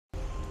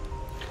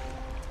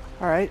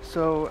Alright,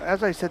 so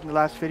as I said in the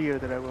last video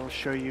that I will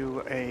show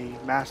you a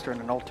master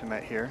and an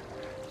ultimate here.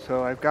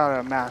 So I've got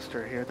a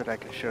master here that I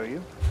can show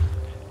you.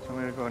 So I'm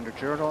going to go under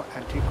Journal,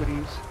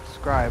 Antiquities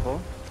Scrying.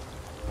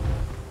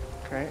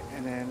 Okay,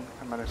 and then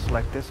I'm going to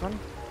select this one.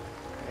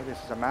 Okay,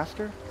 this is a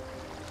master.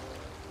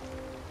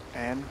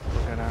 And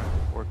we're going to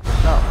work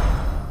this out.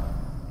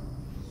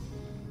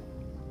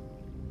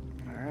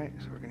 Alright,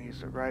 so we're going to use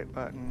the right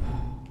button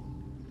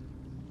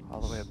all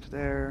the way up to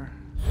there.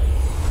 We're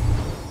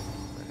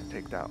going to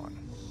take that one.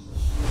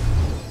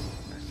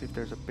 Let's see if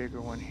there's a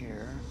bigger one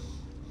here.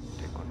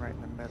 Take one right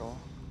in the middle.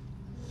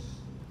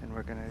 And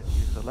we're going to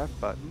use the left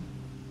button.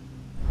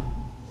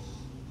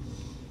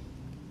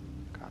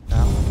 Got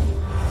that one.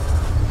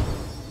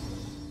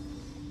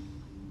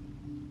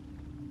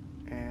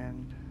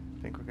 And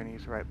I think we're going to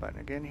use the right button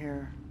again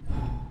here.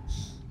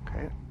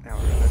 Okay, now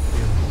we're going to go to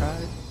the other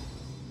side.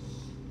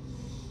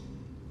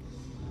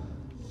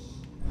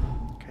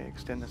 Okay,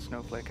 extend the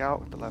snowflake out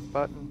with the left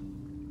button.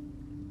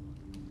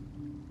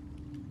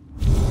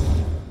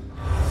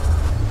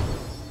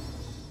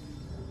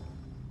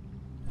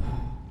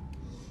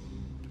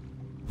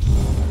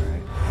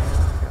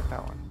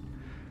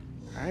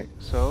 Alright,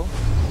 so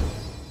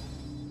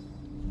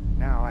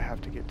now I have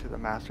to get to the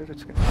master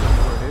that's going to tell me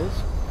where it is.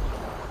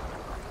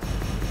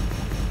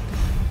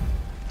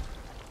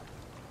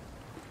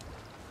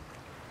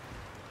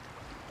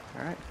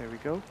 Alright, there we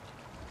go.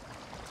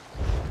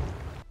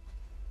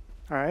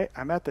 Alright,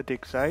 I'm at the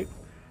dig site,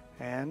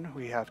 and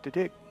we have to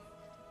dig.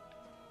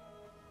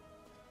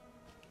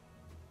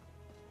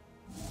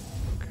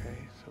 Okay,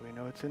 so we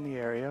know it's in the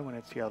area when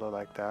it's yellow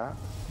like that.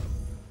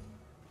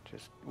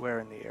 Just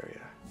where in the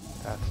area?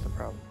 That's the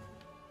problem.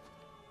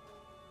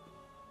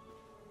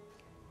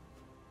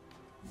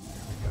 There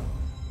we go.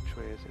 Which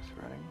way is this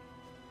running?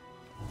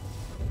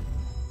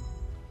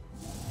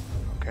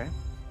 Okay.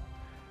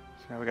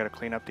 So now we got to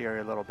clean up the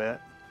area a little bit.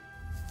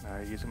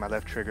 Using my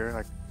left trigger.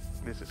 Like,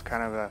 this is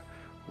kind of a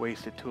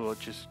wasted tool. It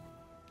just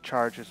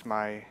charges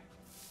my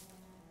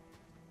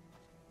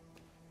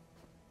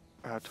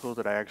tool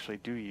that I actually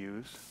do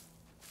use.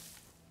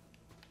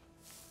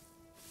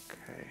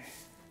 Okay.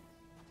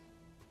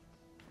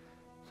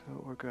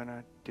 So we're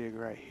gonna dig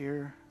right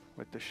here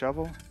with the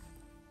shovel.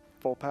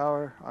 Full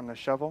power on the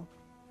shovel.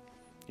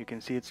 You can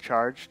see it's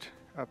charged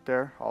up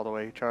there, all the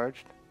way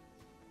charged.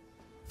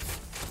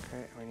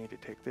 Okay, we need to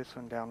take this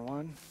one down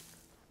one.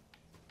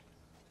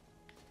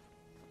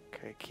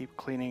 Okay, keep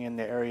cleaning in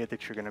the area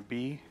that you're gonna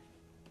be.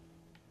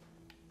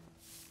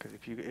 Because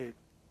if you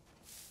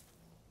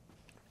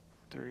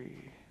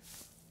three,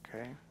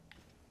 okay.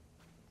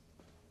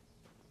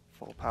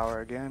 Full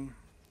power again.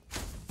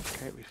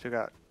 Okay, we still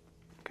got.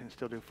 Can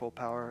still do full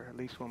power at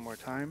least one more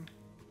time.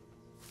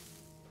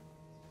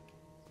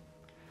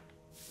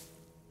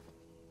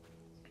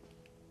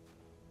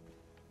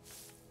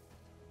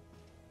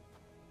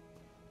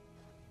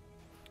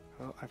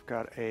 Oh, I've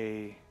got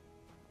a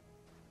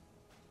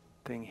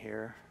thing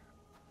here.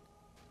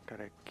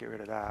 Gotta get rid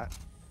of that.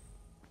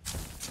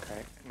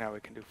 Okay, now we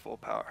can do full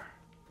power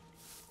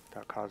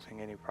without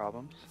causing any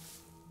problems.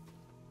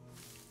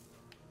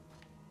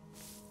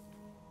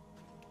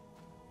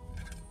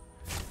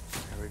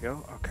 There we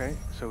go. Okay,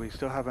 so we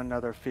still have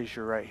another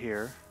fissure right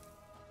here.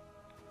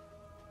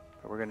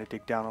 But we're going to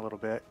dig down a little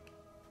bit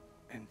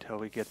until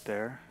we get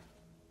there.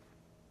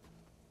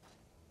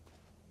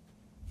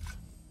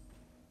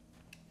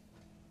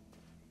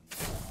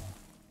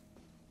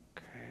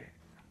 Okay,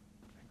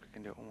 I think we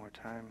can do it one more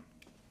time.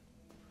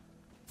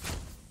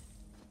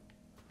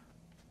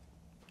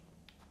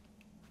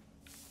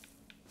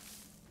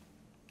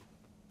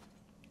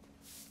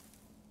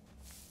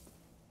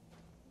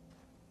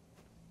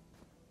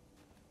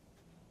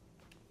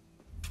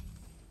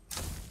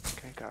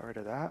 Okay, got rid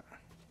of that.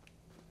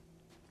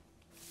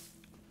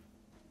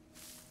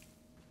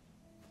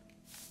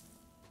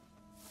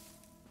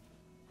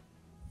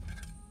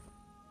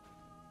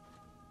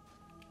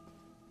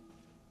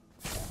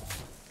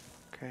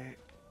 Okay,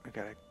 we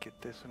gotta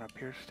get this one up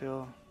here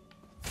still.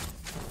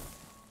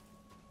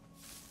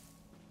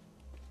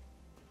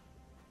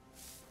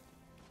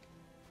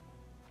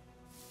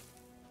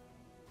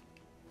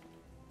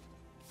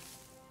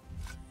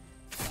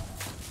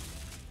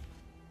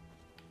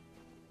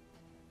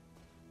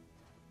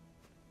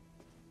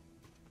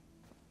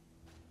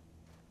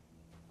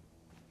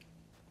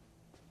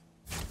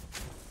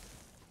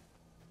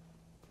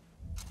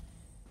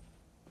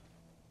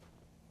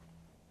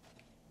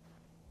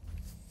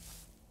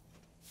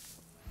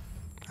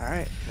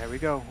 Alright, there we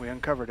go. We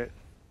uncovered it.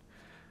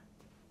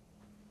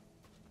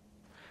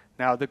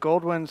 Now the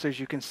gold ones, as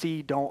you can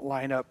see, don't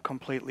line up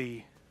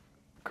completely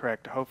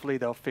correct. Hopefully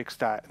they'll fix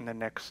that in the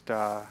next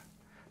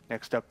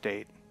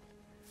update.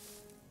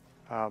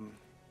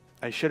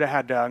 I should have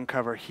had to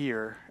uncover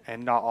here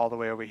and not all the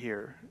way over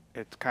here.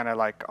 It's kind of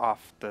like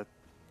off the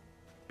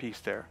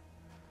piece there.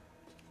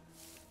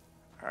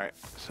 Alright,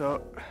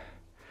 so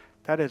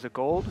that is a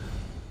gold.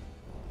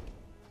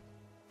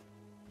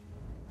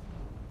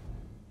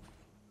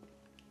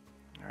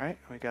 Alright,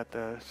 we got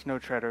the snow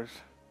treaders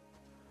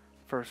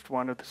first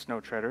one of the snow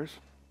treaders.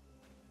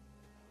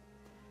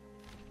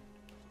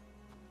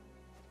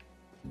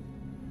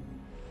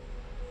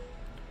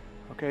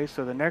 Okay,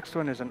 so the next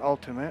one is an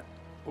ultimate,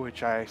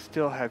 which I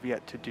still have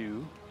yet to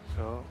do.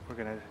 So we're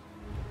gonna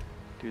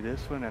do this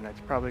one, and it's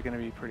probably gonna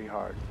be pretty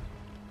hard.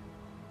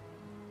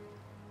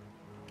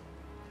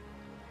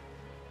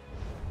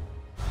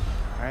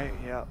 Alright,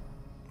 yep.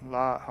 A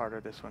lot harder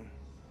this one.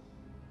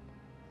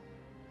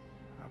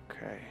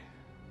 Okay.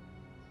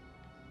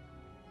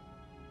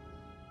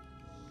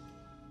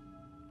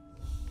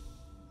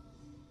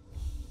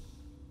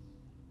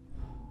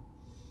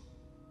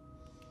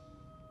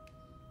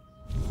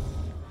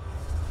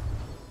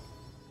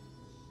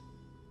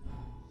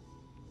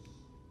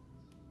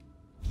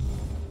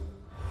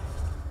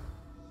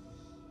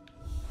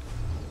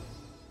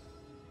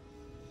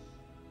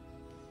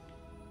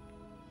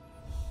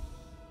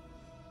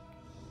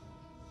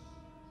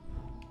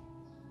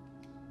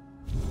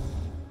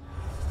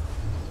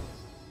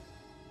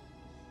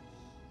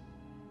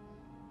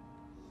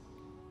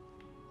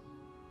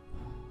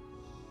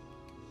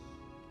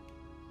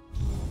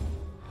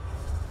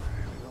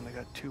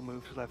 Got 2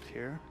 moves left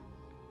here.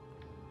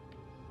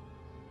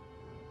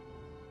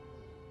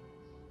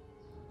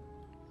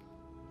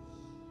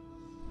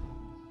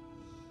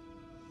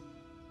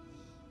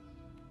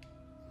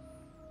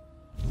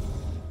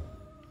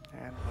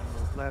 And 1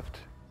 move left.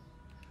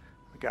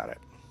 We got it.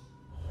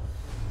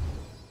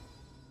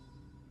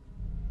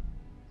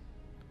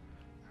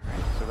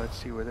 Alright, so let's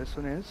see where this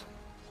one is.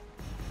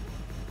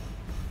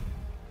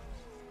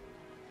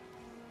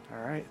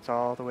 Alright, it's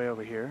all the way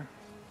over here.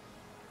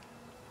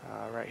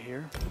 Right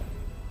here.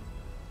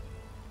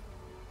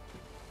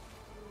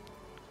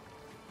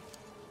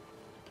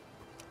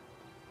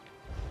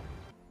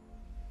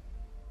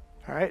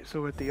 Alright,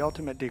 so we're at the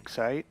ultimate dig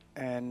site,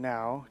 and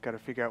now got to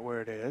figure out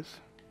where it is.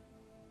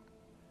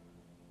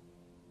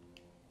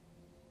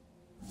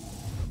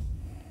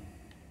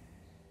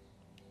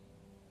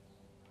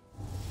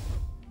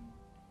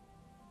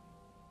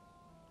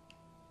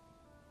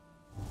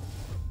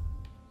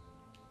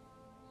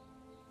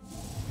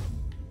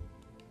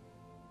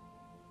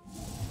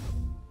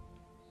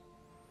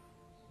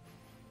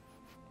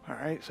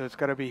 Alright, so it's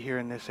got to be here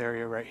in this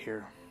area right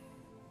here.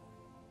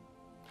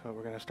 So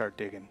we're going to start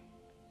digging.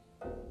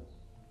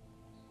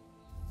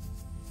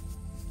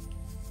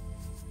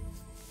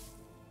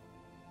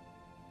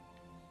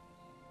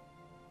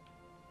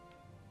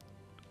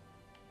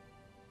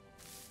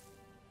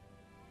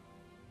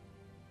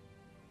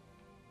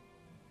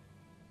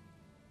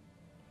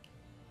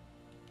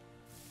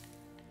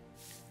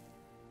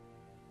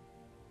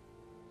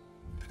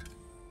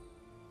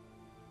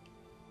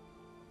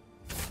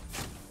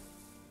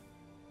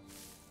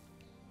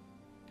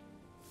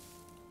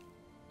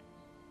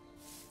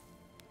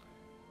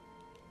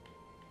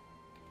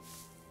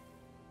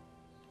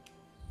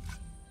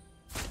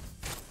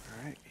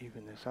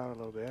 Even this out a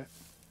little bit.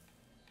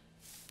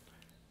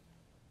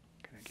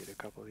 Gonna get a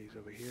couple of these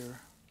over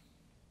here.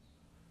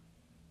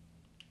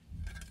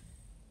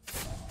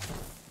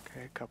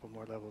 Okay, a couple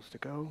more levels to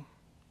go.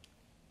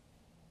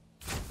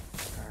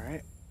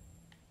 Alright.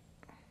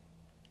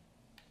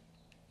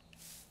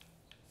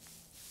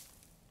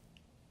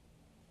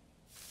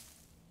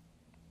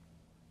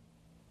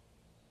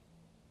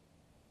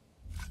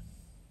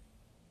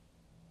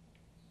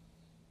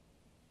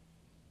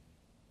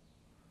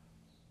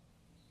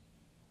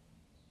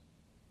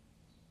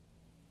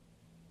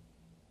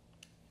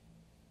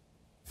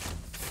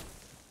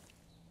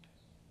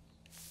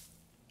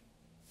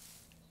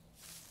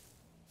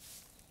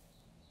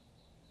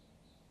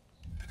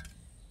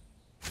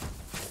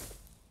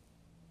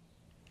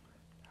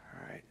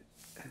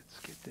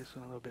 This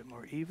one a little bit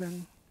more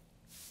even.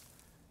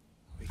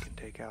 We can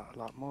take out a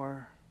lot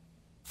more.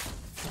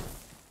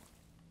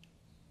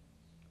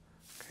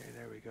 Okay,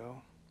 there we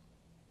go.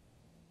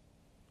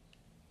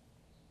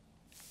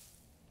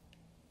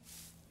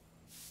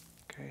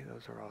 Okay,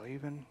 those are all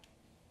even.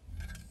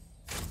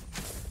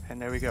 And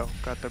there we go.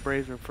 Got the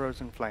brazier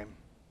frozen flame.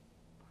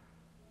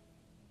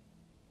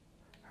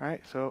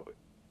 Alright, so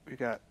we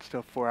got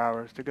still 4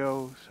 hours to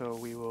go, so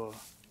we will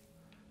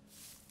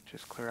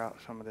just clear out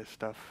some of this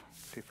stuff,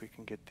 see if we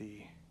can get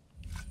a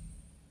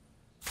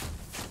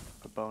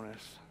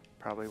bonus.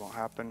 Probably won't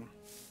happen.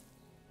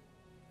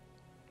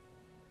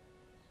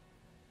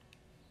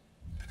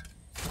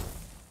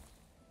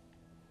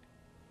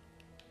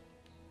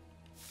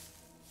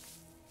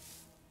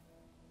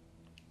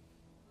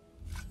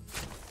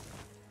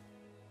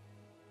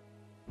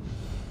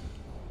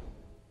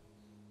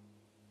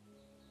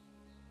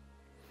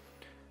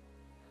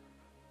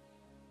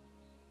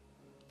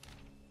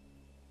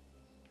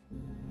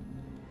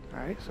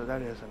 Alright, so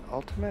that is an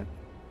ultimate.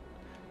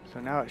 So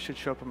now it should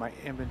show up in my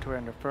inventory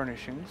under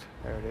furnishings.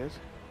 There it is.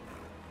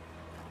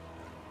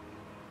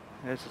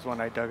 And this is one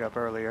I dug up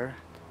earlier.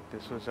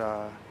 This was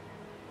a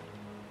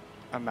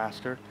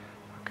master.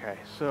 Okay,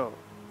 so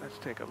let's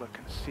take a look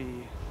and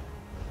see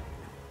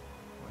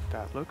what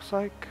that looks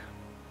like.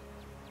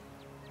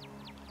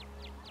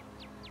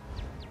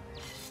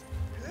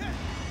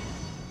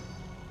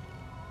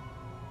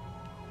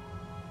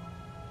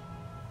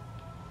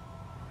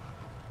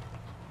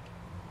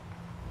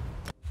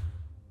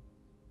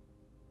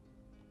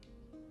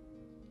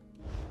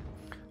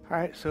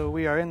 Alright, so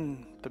we are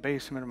in the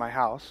basement of my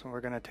house, and we're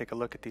going to take a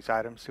look at these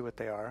items, see what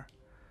they are.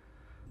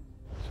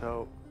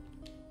 So,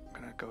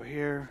 I'm going to go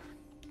here,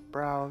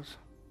 browse.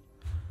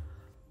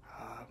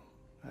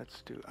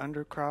 Let's do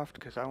Undercroft,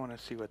 because I want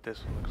to see what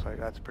this one looks like.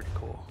 That's pretty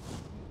cool.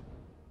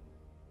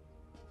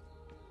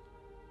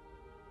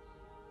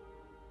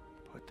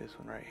 Put this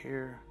one right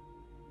here.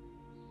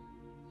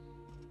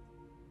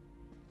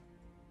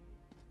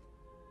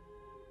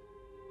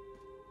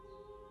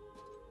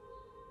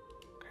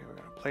 Okay, we're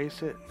going to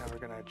place it. Now we're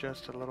going to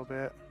adjust it a little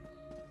bit.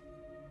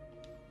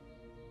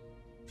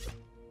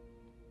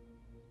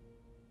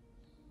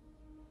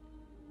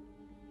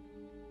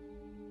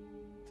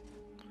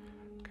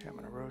 Okay, I'm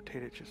going to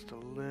rotate it just a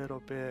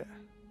little bit.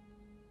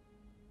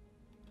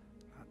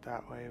 Not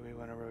that way. We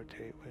want to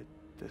rotate with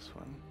this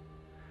one.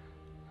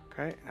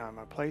 Okay, now I'm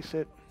going to place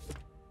it.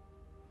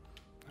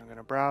 I'm going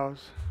to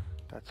browse.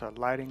 That's a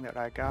lighting that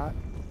I got.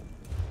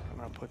 I'm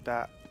going to put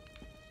that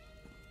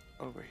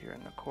over here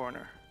in the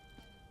corner.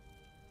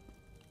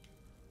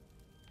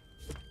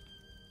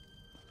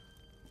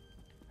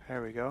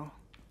 There we go.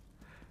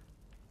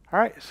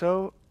 Alright,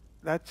 so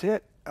that's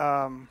it.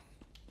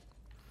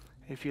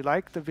 If you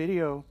like the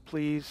video,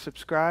 please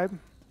subscribe,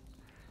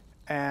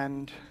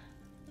 and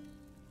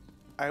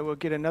I will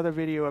get another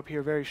video up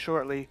here very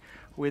shortly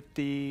with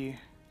two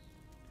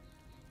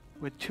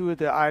of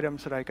the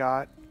items that I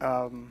got,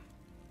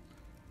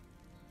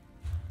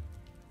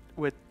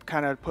 with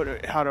kind of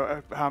how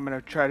I'm going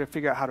to try to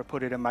figure out how to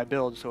put it in my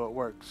build so it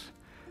works.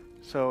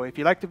 So if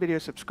you like the video,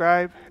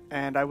 subscribe,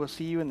 and I will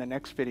see you in the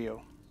next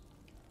video.